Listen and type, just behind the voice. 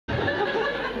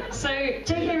So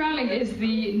J.K. Rowling is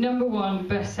the #1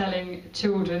 best-selling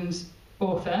children's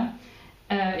author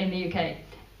in the UK,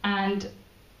 and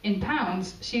in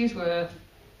pounds she's worth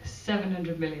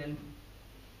 700 million.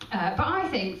 But I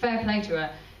think fair play to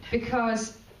her,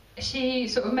 because she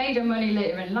sort of made her money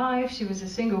later in life. She was a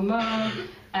single mum.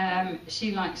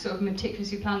 She sort of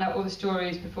meticulously planned out all the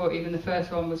stories before even the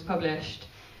first one was published.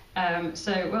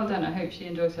 So well done. I hope she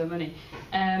enjoys her money.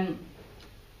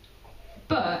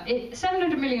 But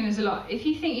 700 million is a lot. If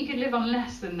you think you could live on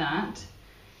less than that,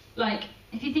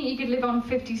 if you think you could live on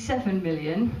 57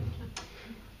 million,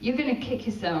 you're going to kick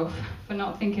yourself for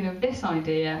not thinking of this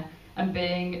idea and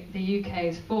being the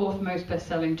UK's 4th most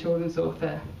best-selling children's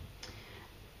author.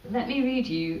 Let me read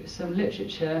you some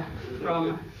literature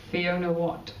from Fiona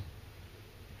Watt.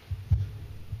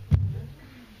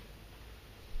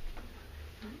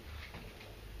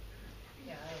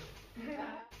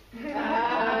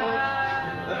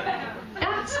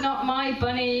 That's not my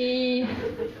bunny.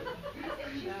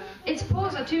 Its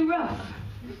paws are too rough.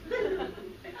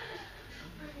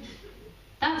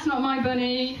 That's not my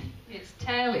bunny. Its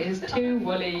tail is too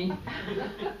woolly.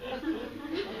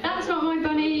 That's not my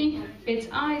bunny. Its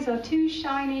eyes are too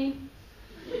shiny.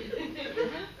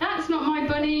 That's not my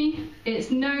bunny.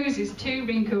 Its nose is too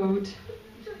wrinkled.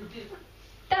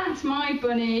 That's my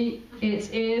bunny. Its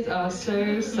ears are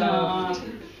so soft.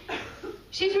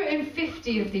 She's written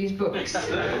 50 of these books.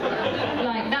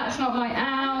 That's not my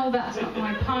owl, that's not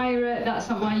my pirate, that's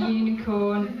not my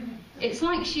unicorn. It's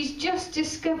like she's just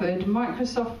discovered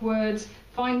Microsoft Word's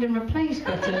find and replace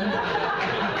button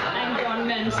and gone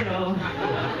mental.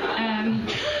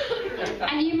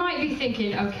 And you might be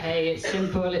thinking, okay, it's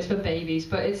simple, it's for babies,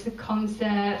 but it's the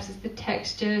concepts, it's the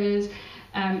textures,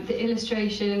 the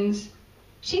illustrations.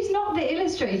 She's not the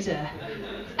illustrator.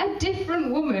 A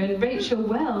different woman, Rachel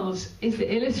Wells, is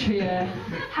the illustrator.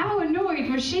 How annoyed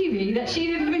must she be that she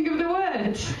didn't think of the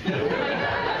words?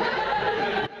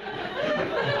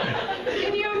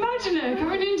 Can you imagine her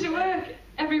coming into work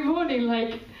every morning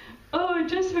oh, I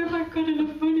just hope I've got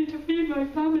enough money to feed my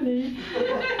family.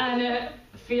 And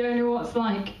Fiona Watt's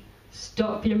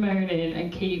stop your moaning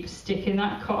and keep sticking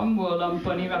that cotton wool on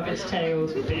Bunny Rabbit's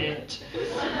tails, bitch.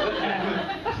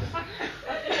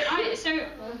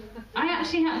 I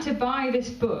actually had to buy this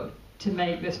book to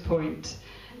make this point,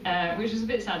 which was a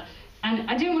bit sad. And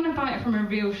I didn't want to buy it from a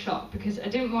real shop because I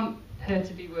didn't want her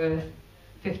to be worth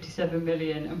 57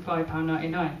 million and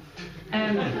 £5.99.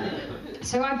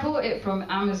 So I bought it from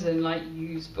Amazon,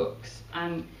 used books,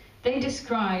 and they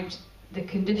described the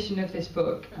condition of this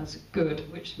book as good,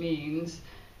 which means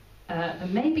there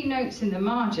may be notes in the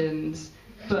margins,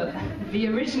 but the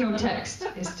original text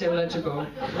is still legible.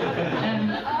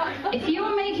 If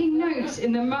you're making notes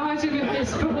in the margin of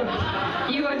this book,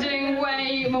 you are doing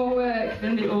way more work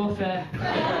than the author.